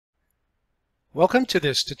Welcome to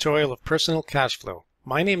this tutorial of personal cash flow.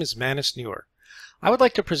 My name is Manus Newer. I would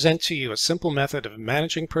like to present to you a simple method of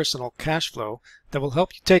managing personal cash flow that will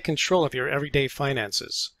help you take control of your everyday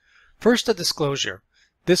finances. First, a disclosure.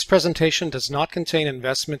 This presentation does not contain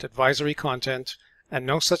investment advisory content and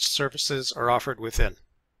no such services are offered within.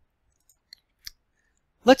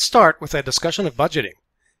 Let's start with a discussion of budgeting.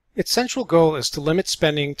 Its central goal is to limit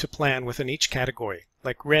spending to plan within each category,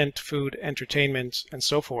 like rent, food, entertainment, and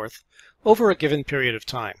so forth, over a given period of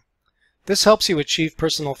time. This helps you achieve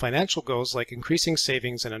personal financial goals like increasing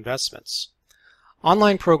savings and investments.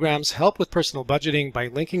 Online programs help with personal budgeting by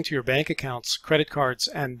linking to your bank accounts, credit cards,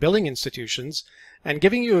 and billing institutions, and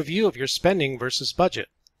giving you a view of your spending versus budget.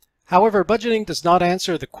 However, budgeting does not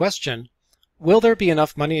answer the question, will there be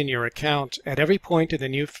enough money in your account at every point in the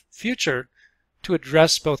near future to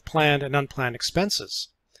address both planned and unplanned expenses?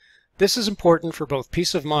 This is important for both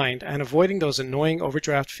peace of mind and avoiding those annoying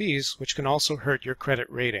overdraft fees, which can also hurt your credit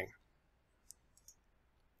rating.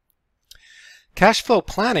 Cash flow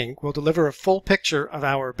planning will deliver a full picture of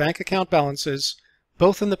our bank account balances,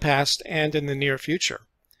 both in the past and in the near future.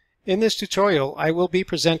 In this tutorial, I will be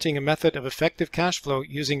presenting a method of effective cash flow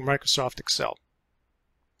using Microsoft Excel.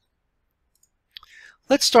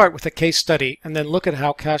 Let's start with a case study and then look at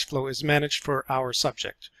how cash flow is managed for our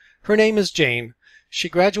subject. Her name is Jane. She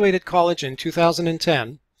graduated college in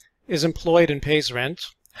 2010, is employed and pays rent,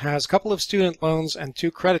 has a couple of student loans and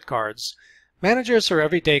 2 credit cards, manages her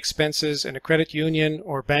everyday expenses in a credit union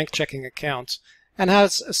or bank checking account, and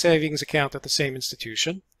has a savings account at the same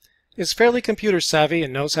institution, is fairly computer savvy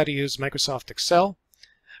and knows how to use Microsoft Excel.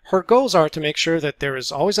 Her goals are to make sure that there is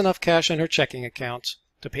always enough cash in her checking account,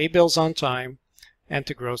 to pay bills on time, and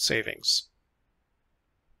to grow savings.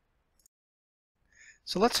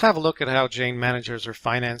 So let's have a look at how Jane manages her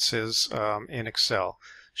finances in Excel.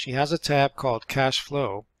 She has a tab called Cash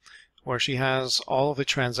Flow, where she has all of the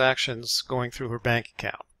transactions going through her bank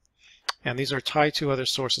account. And these are tied to other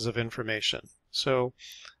sources of information. So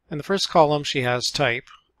in the first column, she has type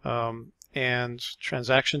and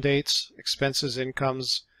transaction dates, expenses,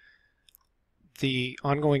 incomes, the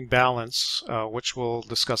ongoing balance, which we'll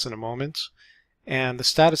discuss in a moment, and the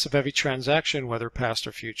status of every transaction, whether past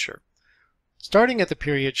or future. Starting at the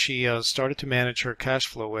period she started to manage her cash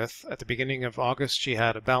flow with, at the beginning of August, she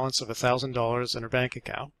had a balance of $1,000 in her bank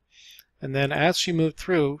account. And then as she moved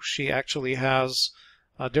through, she actually has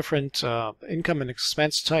different income and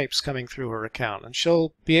expense types coming through her account. And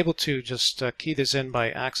she'll be able to just key this in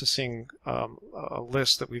by accessing a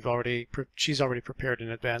list that she's already prepared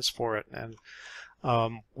in advance for it. And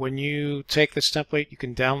when you take this template, you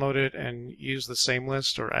can download it and use the same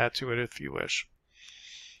list or add to it if you wish.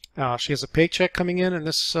 She has a paycheck coming in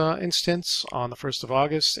this instance on the 1st of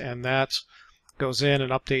August, and that goes in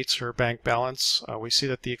and updates her bank balance. We see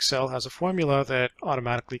that the Excel has a formula that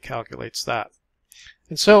automatically calculates that.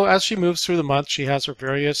 And so as she moves through the month, she has her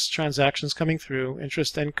various transactions coming through,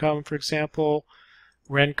 interest income, for example,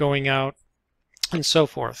 rent going out, and so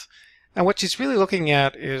forth. And what she's really looking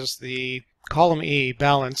at is the column E,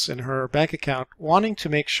 balance, in her bank account, wanting to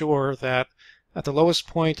make sure that at the lowest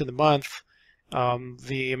point in the month,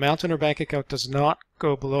 the amount in her bank account does not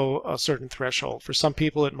go below a certain threshold. For some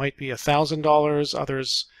people it might be $1,000,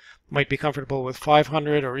 others might be comfortable with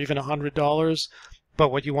 $500 or even $100, but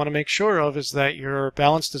what you want to make sure of is that your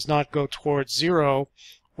balance does not go towards zero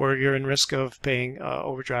where you're in risk of paying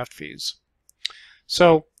overdraft fees.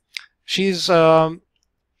 So she's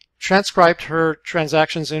transcribed her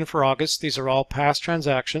transactions in for August. These are all past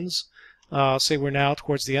transactions. Say we're now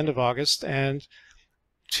towards the end of August, and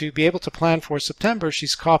to be able to plan for September,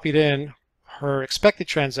 she's copied in her expected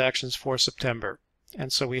transactions for September.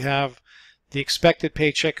 And so we have the expected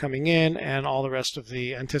paycheck coming in and all the rest of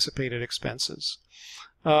the anticipated expenses.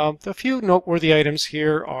 A few noteworthy items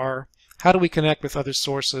here are, how do we connect with other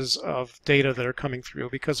sources of data that are coming through?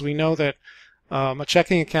 Because we know that a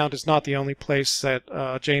checking account is not the only place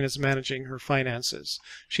that Jane is managing her finances.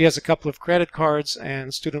 She has a couple of credit cards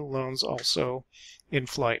and student loans also in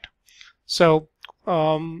flight. So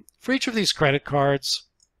for each of these credit cards,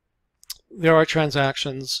 there are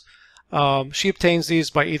transactions. She obtains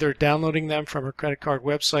these by either downloading them from her credit card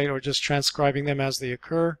website or just transcribing them as they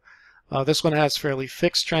occur. This one has fairly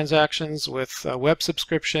fixed transactions with web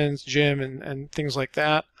subscriptions, gym, and things like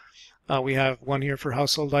that. We have one here for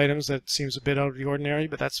household items that seems a bit out of the ordinary,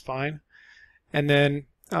 but that's fine. And then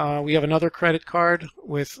we have another credit card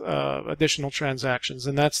with additional transactions,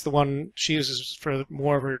 and that's the one she uses for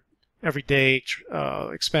more of her everyday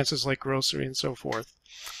expenses like grocery and so forth.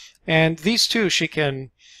 And these two she can,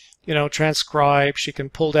 transcribe. She can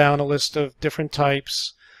pull down a list of different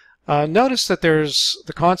types. Notice that there's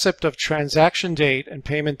the concept of transaction date and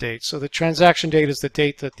payment date. So the transaction date is the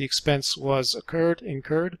date that the expense was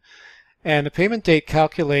incurred, and the payment date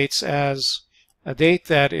calculates as a date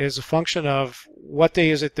that is a function of what day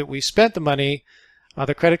is it that we spent the money.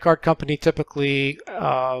 The credit card company typically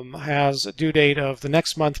has a due date of the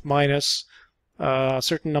next month minus a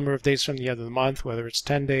certain number of days from the end of the month, whether it's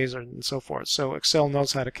 10 days or and so forth. So Excel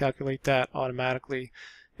knows how to calculate that automatically.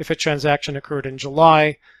 If a transaction occurred in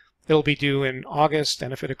July, it'll be due in August,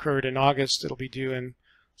 and if it occurred in August, it'll be due in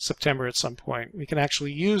September at some point. We can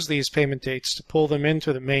actually use these payment dates to pull them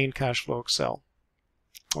into the main cash flow Excel.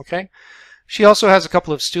 Okay. She also has a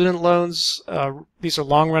couple of student loans. These are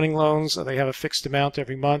long-running loans. They have a fixed amount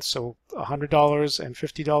every month, so $100 and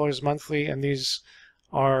 $50 monthly, and these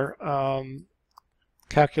are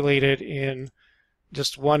calculated in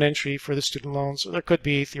just one entry for the student loans. So there could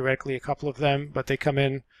be theoretically a couple of them, but they come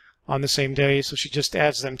in on the same day, so she just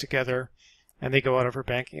adds them together and they go out of her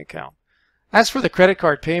banking account. As for the credit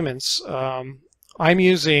card payments, I'm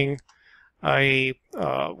using a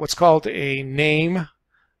what's called a name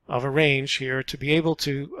of a range here to be able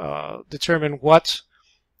to determine what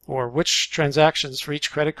or which transactions for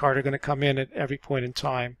each credit card are going to come in at every point in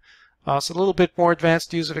time. So a little bit more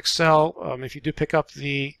advanced use of Excel. If you do pick up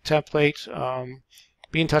the template,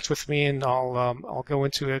 be in touch with me and I'll go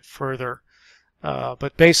into it further.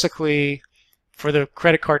 But basically, for the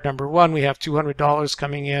credit card number 1, we have $200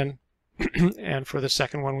 coming in, and for the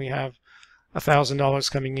second one, we have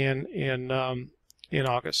 $1,000 coming in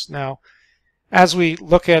August. Now, as we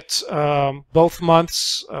look at both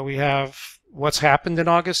months, we have what's happened in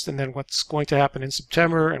August and then what's going to happen in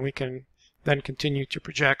September, and we can then continue to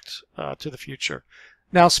project to the future.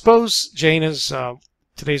 Now, suppose Jane is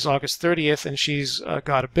today's August 30th, and she's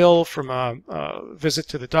got a bill from a visit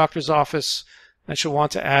to the doctor's office, and she'll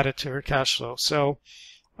want to add it to her cash flow. So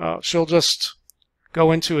she'll just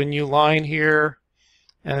go into a new line here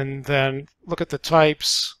and then look at the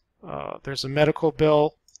types. There's a medical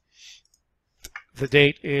bill. The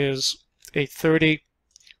date is 8/30,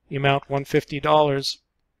 the amount $150.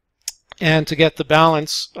 And to get the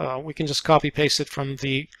balance, we can just copy paste it from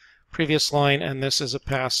the previous line, and this is a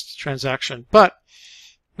past transaction. But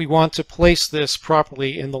we want to place this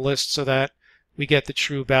properly in the list so that we get the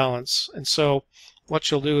true balance. And so what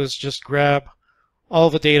you'll do is just grab all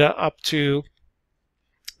the data up to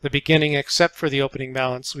the beginning except for the opening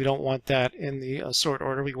balance. We don't want that in the sort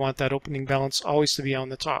order. We want that opening balance always to be on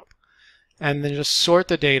the top. And then just sort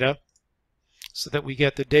the data so that we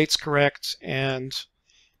get the dates correct, and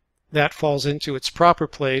that falls into its proper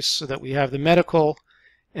place so that we have the medical,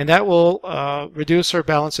 and that will reduce her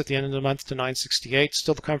balance at the end of the month to $968,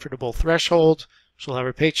 still the comfortable threshold. She'll have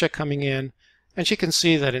her paycheck coming in, and she can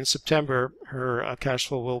see that in September her cash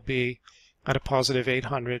flow will be at a positive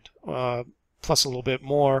 $800 plus a little bit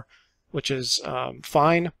more, which is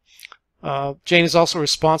fine. Jane is also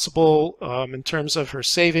responsible in terms of her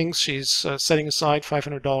savings. She's setting aside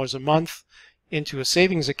 $500 a month into a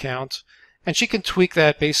savings account, and she can tweak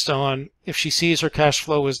that based on if she sees her cash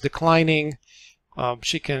flow is declining.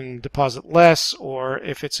 She can deposit less, or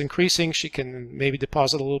if it's increasing, she can maybe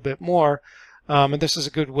deposit a little bit more. And this is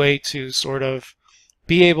a good way to sort of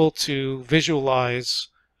be able to visualize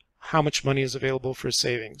how much money is available for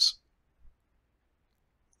savings.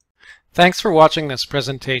 Thanks for watching this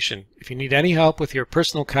presentation. If you need any help with your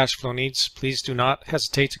personal cash flow needs, please do not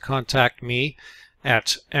hesitate to contact me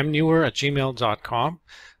at mnewer@gmail.com.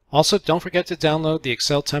 Also, don't forget to download the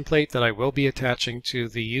Excel template that I will be attaching to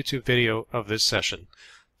the YouTube video of this session.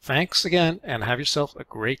 Thanks again, and have yourself a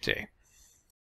great day.